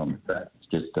showing out on the track. It's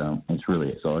just it's really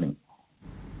exciting.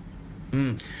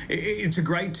 It's a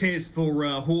great test for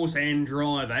horse and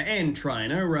driver and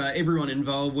trainer, everyone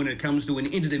involved when it comes to an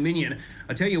Inter-Dominion.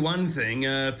 I tell you one thing,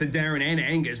 for Darren and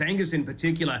Angus in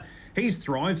particular, he's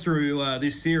thrived through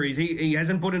this series. He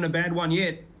hasn't put in a bad one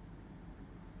yet.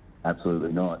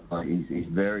 Absolutely not. He's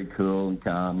very cool and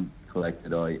calm,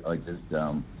 collected.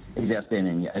 He's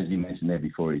outstanding. As you mentioned there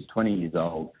before, he's 20 years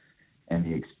old, and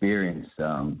the experience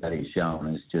that he's shown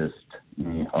is just,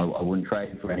 I wouldn't trade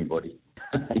him for anybody.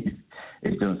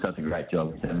 He's doing such a great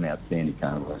job. He's had an outstanding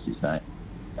carnival, as you say.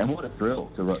 And what a thrill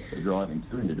to drive him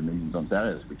into the Dominions on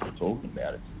Saturdays. We keep talking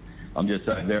about it. I'm just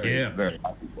so very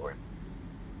happy for him.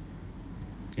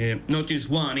 Yeah, not just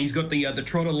one. He's got the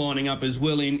trotter lining up as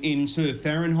well in Sir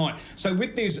Fahrenheit. So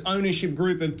with this ownership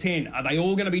group of 10, are they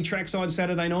all going to be trackside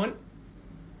Saturday night?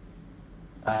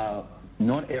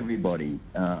 Not everybody.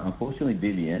 Unfortunately,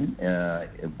 Vivian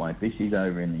won't be. She's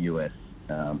over in the US,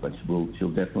 but she'll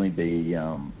definitely be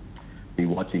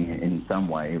watching in some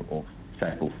way or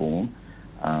shape or form.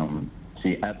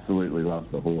 She absolutely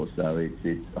loves the horse, so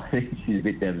I think she's a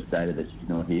bit devastated that she's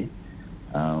not here,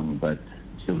 but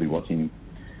she'll be watching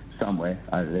somewhere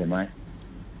over there, mate.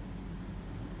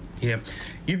 Yeah.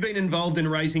 You've been involved in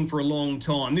racing for a long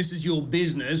time. This is your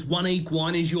business. One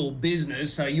Equine is your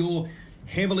business, so you're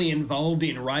heavily involved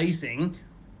in racing.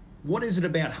 What is it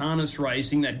about harness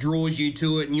racing that draws you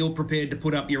to it and you're prepared to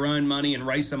put up your own money and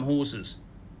race some horses?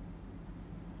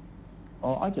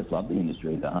 Oh, I just love the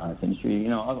industry, the harness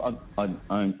industry. I've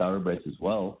owned thoroughbreds as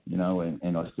well,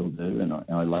 and I still do, and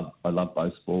I love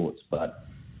both sports. But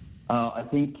I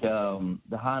think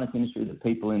the harness industry, the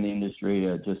people in the industry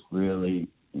are just really,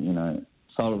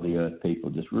 salt of the earth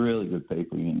people, just really good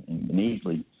people. You can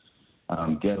easily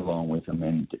get along with them,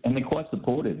 and they're quite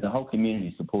supportive. The whole community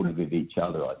is supportive of each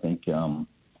other, I think,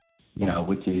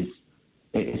 which is,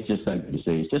 it's just so good to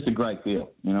see. It's just a great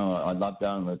feel. I love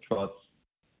going to the trots.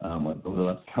 My daughter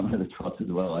loves coming to the trots as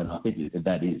well, and I think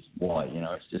that is why.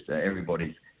 It's just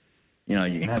everybody's, you know,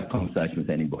 you can have a conversation with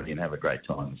anybody and have a great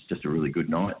time. It's just a really good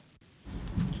night.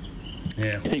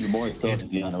 Yeah. I think the more excited to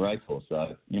be on a racehorse,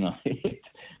 so, you know,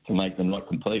 to make the night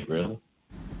complete, really.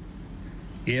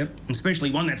 Yep, especially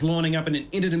one that's lining up in an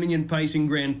Inter-Dominion Pacing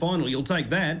Grand Final. You'll take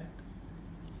that.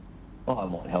 Oh, I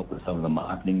might help with some of the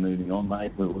marketing moving on,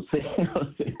 mate. We'll see.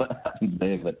 We'll see what happens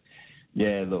there. But,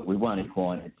 yeah, look, we won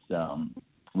Equine. It's,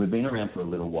 we've been around for a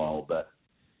little while, but,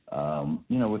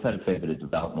 you know, we've had a fair bit of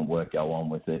development work go on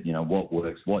with it. You know, what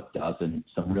works, what doesn't,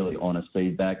 some really honest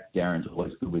feedback. Darren's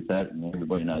always good with that, and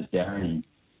everybody knows Darren.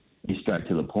 He's straight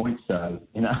to the point. So,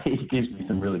 you know, he gives me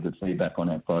some really good feedback on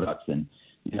our products, and,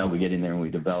 you know, we get in there and we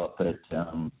develop it,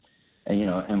 and, you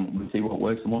know, and we see what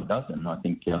works and what doesn't. And I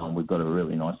think we've got a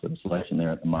really nice little selection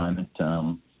there at the moment.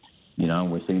 You know,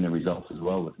 we're seeing the results as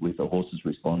well with the horses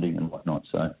responding and whatnot.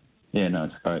 So, yeah, no,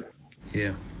 it's great.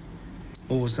 Yeah.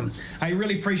 Awesome. Hey,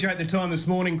 really appreciate the time this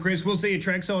morning, Chris. We'll see you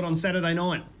trackside on Saturday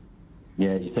night.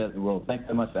 Yeah, you certainly will. Thanks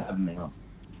so much for having me on.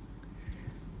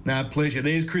 No, pleasure.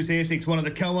 There's Chris Essex, one of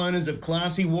the co-owners of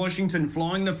Classy Washington,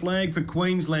 flying the flag for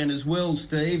Queensland as well,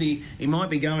 Steve. He might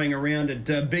be going around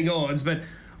at big odds, but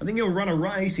I think he'll run a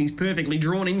race. He's perfectly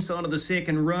drawn inside of the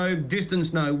second row.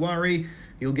 Distance, no worry.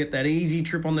 He'll get that easy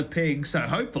trip on the peg, so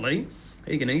hopefully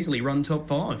he can easily run top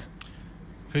 5.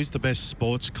 Who's the best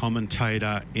sports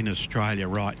commentator in Australia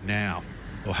right now,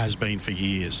 or has been for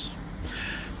years?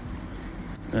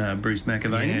 Bruce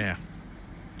McAvaney. Yeah.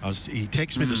 He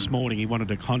texted me this morning. He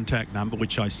wanted a contact number,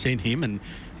 which I sent him, and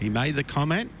he made the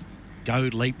comment, "Go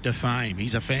leap to fame."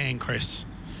 He's a fan, Chris.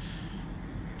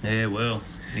 Yeah, well,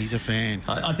 he's a fan.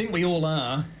 I think we all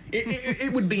are.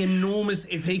 It would be enormous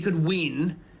if he could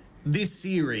win this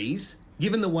series,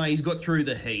 given the way he's got through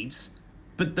the heats,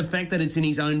 but the fact that it's in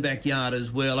his own backyard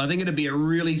as well. I think it'd be a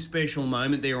really special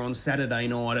moment there on Saturday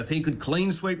night if he could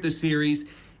clean sweep the series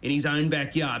in his own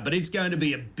backyard. But it's going to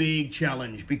be a big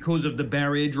challenge because of the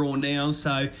barrier draw now,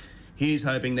 so he's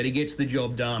hoping that he gets the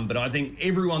job done. But I think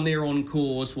everyone there on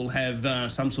course will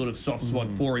have some sort of soft spot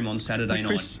for him on Saturday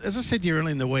Chris, night. as I said to you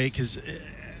earlier in the week,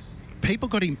 people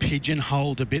got him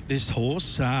pigeonholed a bit, this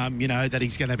horse, you know, that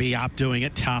he's going to be up doing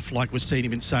it tough, like we've seen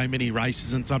him in so many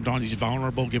races, and sometimes he's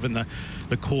vulnerable given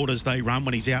the quarters they run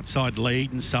when he's outside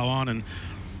lead and so on, and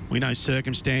we know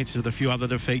circumstances with a few other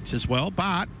defeats as well.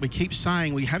 But we keep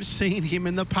saying we have seen him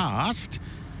in the past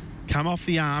come off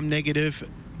the arm negative,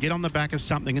 get on the back of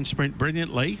something and sprint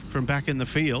brilliantly from back in the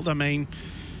field. I mean,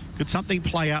 could something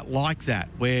play out like that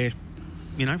where,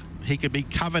 you know, he could be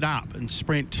covered up and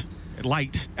sprint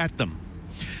late at them?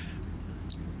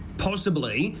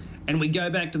 Possibly, and we go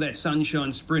back to that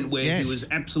Sunshine Sprint where he was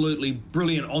absolutely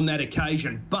brilliant on that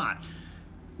occasion, but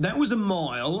that was a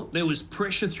mile. There was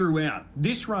pressure throughout.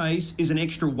 This race is an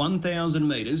extra 1,000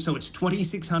 metres, so it's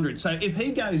 2,600. So if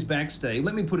he goes back, Steve,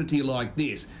 let me put it to you like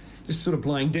this, just sort of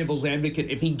playing devil's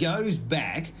advocate. If he goes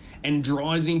back and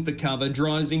drives in for cover,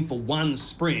 drives in for one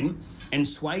sprint, and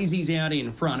Swayze's out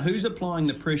in front, who's applying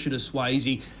the pressure to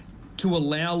Swayze to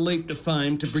allow Leap to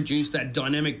Fame to produce that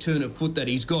dynamic turn of foot that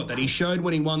he's got, that he showed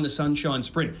when he won the Sunshine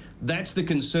Sprint? That's the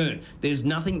concern. There's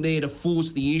nothing there to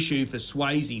force the issue for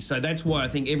Swayze. So that's why I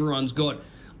think everyone's got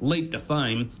Leap to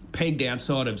Fame pegged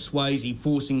outside of Swayze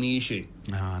forcing the issue.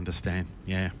 No, I understand.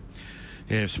 Yeah.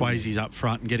 Yeah, if Swayze's up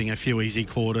front and getting a few easy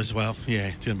quarters, well, yeah,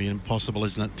 it's going to be impossible,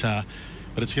 isn't it?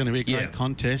 But it's going to be a great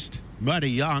contest.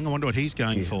 Matty Young, I wonder what he's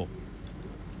going for.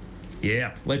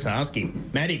 Yeah, let's ask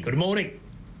him. Matty, good morning.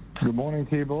 Good morning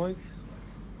to you, boys.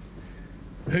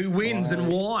 Who wins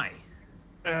and why?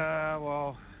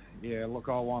 Well, yeah. Look,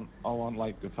 I want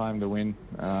Leap to Fame to win.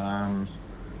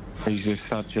 He's just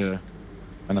such an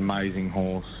amazing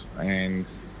horse, and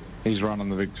his run in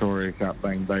the Victoria Cup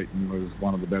being beaten was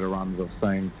one of the better runs I've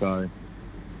seen. So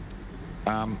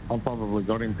I've probably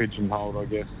got him pigeonholed, I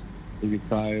guess you could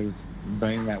say, as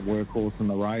being that workhorse in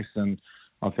the race, and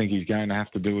I think he's going to have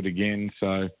to do it again.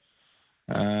 So.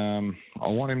 I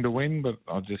want him to win, but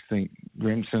I just think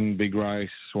Grimson, big race,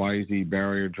 Swayze,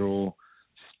 barrier draw,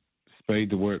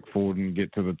 speed to work forward and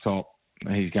get to the top.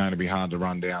 He's going to be hard to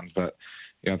run down. But,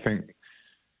 yeah, I think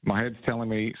my head's telling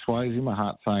me Swayze, my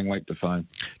heart's saying Leap to Fame.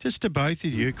 Just to both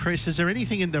of you, Chris, is there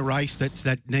anything in the race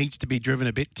that needs to be driven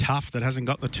a bit tough, that hasn't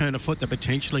got the turn of foot that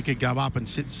potentially could go up and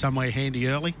sit somewhere handy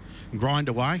early and grind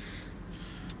away?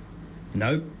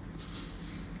 Nope.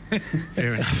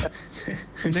 Fair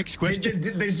enough. Next question.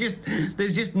 There's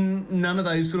just none of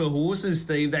those sort of horses,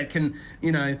 Steve, that can,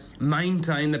 you know,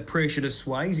 maintain the pressure to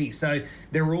Swayze. So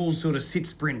they're all sort of sit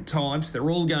sprint types. They're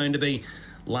all going to be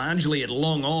largely at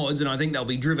long odds, and I think they'll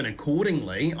be driven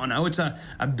accordingly. I know it's a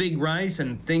big race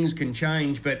and things can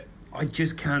change, but I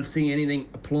just can't see anything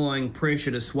applying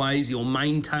pressure to Swayze or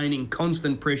maintaining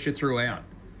constant pressure throughout.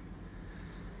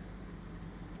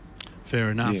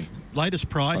 Fair enough. Yeah. Latest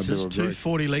prices, I do agree.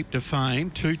 $240 Leap to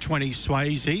Fame, $220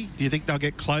 Swayze. Do you think they'll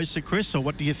get closer, Chris, or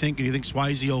what do you think? Do you think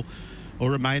Swayze will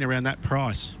remain around that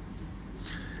price?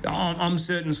 I'm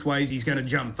certain Swayze's going to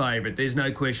jump favourite. There's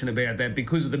no question about that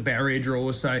because of the barrier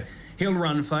draw. So he'll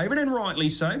run favourite, and rightly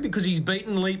so, because he's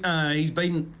beaten Leap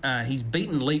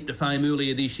to Fame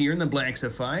earlier this year, and the Blacks are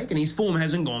fake, and his form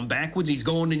hasn't gone backwards. He's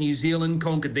gone to New Zealand,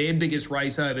 conquered their biggest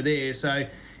race over there. So,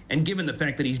 and given the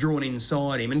fact that he's drawn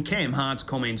inside him, and Cam Hart's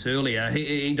comments earlier,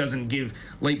 he doesn't give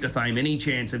Leap to Fame any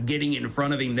chance of getting in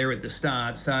front of him there at the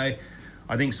start. So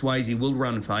I think Swayze will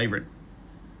run favourite.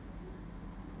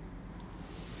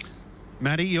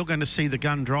 Matty, you're going to see the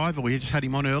gun driver. We just had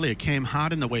him on earlier, Cam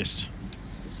Hart in the West.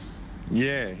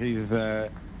 Yeah, he's got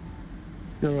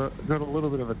a little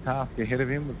bit of a task ahead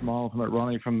of him with My Ultimate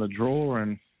Ronnie from the draw,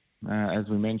 and as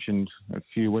we mentioned a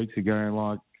few weeks ago,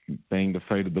 like being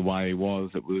defeated the way he was,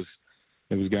 it was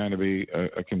going to be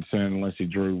a concern unless he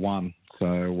drew one.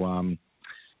 So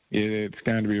it's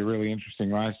going to be a really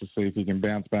interesting race to see if he can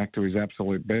bounce back to his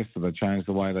absolute best. So they changed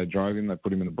the way they drove him. They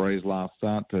put him in the breeze last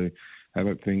start to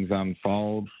let things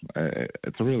unfold.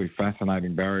 It's a really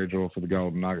fascinating barrier draw for the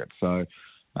Golden Nugget. So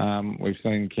we've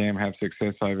seen Cam have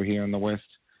success over here in the West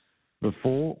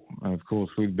before, of course,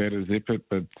 with better zip it,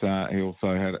 but he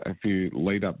also had a few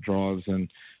lead-up drives and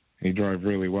he drove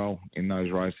really well in those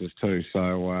races too.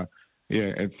 So,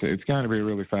 it's going to be a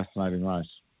really fascinating race.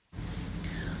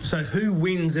 So who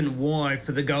wins and why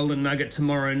for the Golden Nugget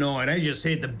tomorrow night? As you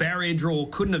said, the barrier draw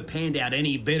couldn't have panned out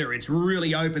any better. It's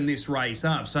really opened this race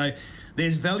up. So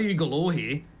there's value galore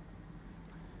here.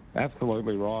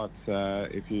 Absolutely right.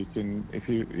 If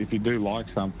you do like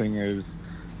something, there's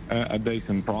a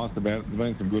decent price about it. There's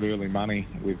been some good early money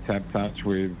with Tap Touch,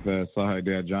 with Soho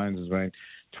Dow Jones has been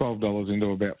 $12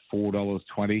 into about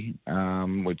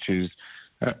 $4.20, which is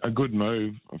a good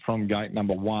move from gate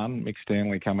number one. Mick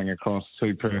Stanley coming across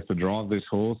to Perth to drive this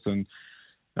horse. And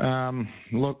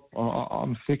look,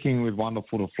 I'm sticking with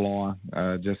Wonderful to Fly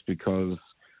just because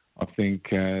I think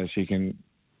she can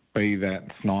be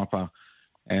that sniper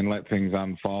and let things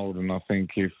unfold. And I think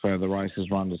if the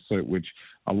races run to suit, which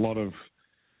a lot of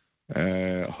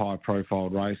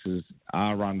high-profile races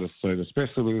are run to suit,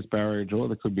 especially with this barrier draw,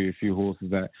 there could be a few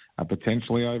horses that are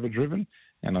potentially overdriven.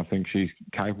 And I think she's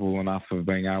capable enough of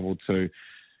being able to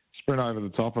sprint over the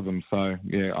top of them. So,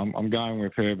 yeah, I'm going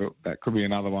with her, but that could be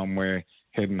another one where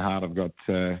Head and Heart have got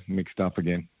mixed up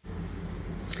again.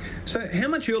 So how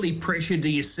much early pressure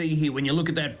do you see here when you look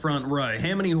at that front row?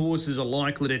 How many horses are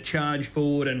likely to charge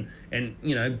forward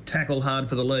and tackle hard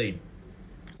for the lead?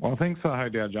 Well, I think Soho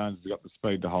Dow Jones has got the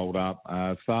speed to hold up.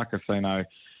 Star Casino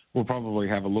will probably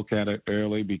have a look at it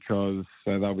early because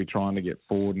they'll be trying to get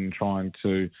forward and trying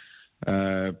to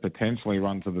potentially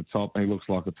run to the top. He looks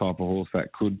like a type of horse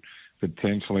that could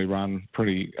potentially run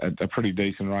a pretty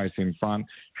decent race in front.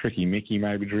 Tricky Mickey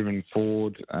may be driven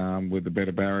forward with the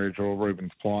better barrier draw.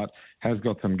 Rubens Plight has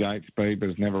got some gate speed but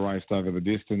has never raced over the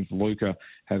distance. Luca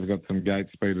has got some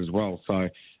gate speed as well. So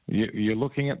you're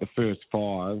looking at the first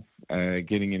five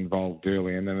getting involved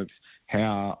early, and then it's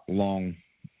how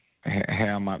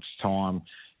much time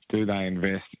do they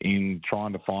invest in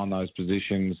trying to find those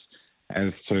positions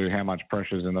as to how much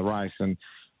pressure's in the race. And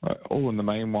all in the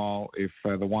meanwhile, if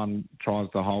the one tries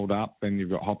to hold up, then you've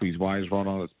got Hoppy's Ways right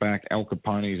on its back. El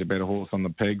Capone is a better horse on the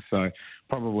pegs, so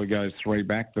probably goes three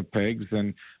back the pegs.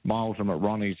 And My Ultimate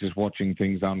Ronnie's just watching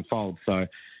things unfold. So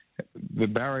the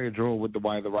barrier draw, with the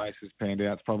way the race has panned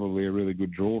out, is probably a really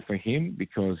good draw for him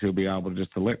because he'll be able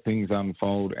just to let things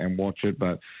unfold and watch it.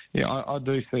 But, yeah, I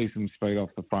do see some speed off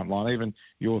the front line. Even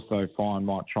You're So Fine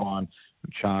might try and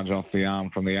charge off the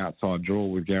arm from the outside draw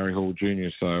with Gary Hall Jr.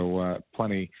 So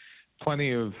plenty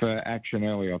of action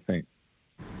early, I think.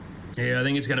 Yeah, I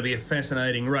think it's going to be a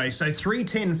fascinating race. So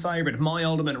 3:10 favourite, My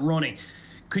Ultimate Ronnie.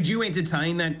 Could you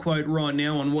entertain that quote right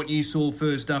now on what you saw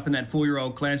first up in that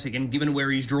 4-year-old classic, and given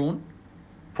where he's drawn?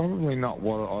 Probably not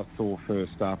what I saw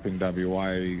first up in WA.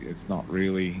 It's not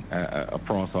really a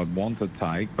price I'd want to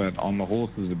take, but on the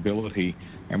horse's ability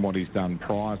and what he's done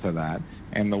prior to that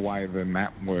and the way the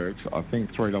map works, I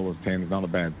think $3.10 is not a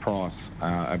bad price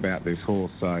about this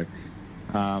horse. So,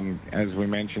 as we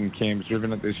mentioned, Cam's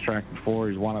driven at this track before.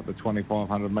 He's won at the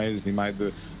 2,500 metres. He made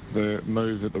the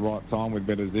moves at the right time with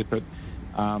better zip it.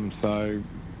 So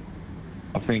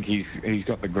I think he's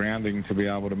got the grounding to be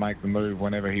able to make the move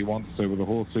whenever he wants to with a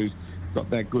horse who's got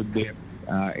that good depth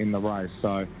in the race.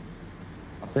 So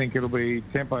I think it'll be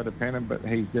tempo dependent, but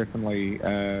he's definitely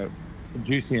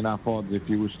juicy enough odds if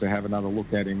you wish to have another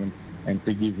look at him. And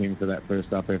forgive him for that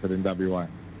first up effort in WA.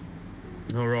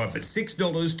 All right, but $6,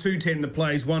 $2.10 the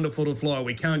play's Wonderful to Fly.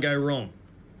 We can't go wrong.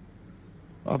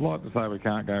 I'd like to say we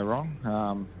can't go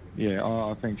wrong.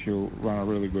 I think she'll run a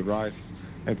really good race.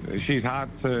 She's hard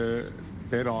to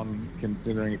bet on,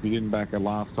 considering if you didn't back her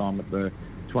last time at the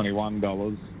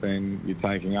 $21, then you're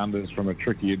taking unders from a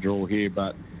trickier draw here.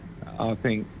 But I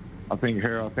think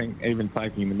even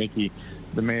taking the Mickey,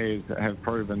 the mares have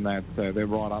proven that they're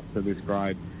right up to this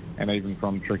grade, and even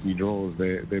from tricky draws,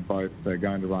 they're both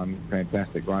going to run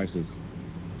fantastic races.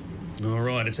 All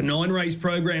right, it's a 9-race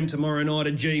program tomorrow night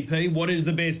at GP. What is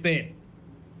the best bet?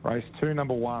 Race 2,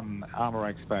 number 1, Armour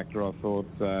X Factor. I thought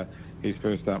his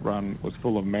first up run was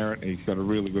full of merit. He's got a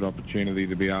really good opportunity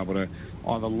to be able to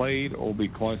either lead or be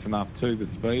close enough to the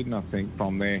speed, and I think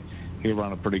from there he'll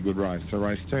run a pretty good race. So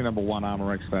race 2, number 1,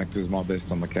 Armour X Factor is my best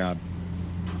on the card.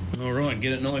 All right,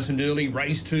 get it nice and early.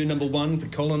 Race 2, number 1 for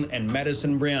Colin and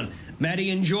Madison Brown. Maddie,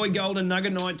 enjoy Golden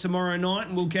Nugget night tomorrow night,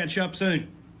 and we'll catch up soon.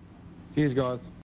 Cheers, guys.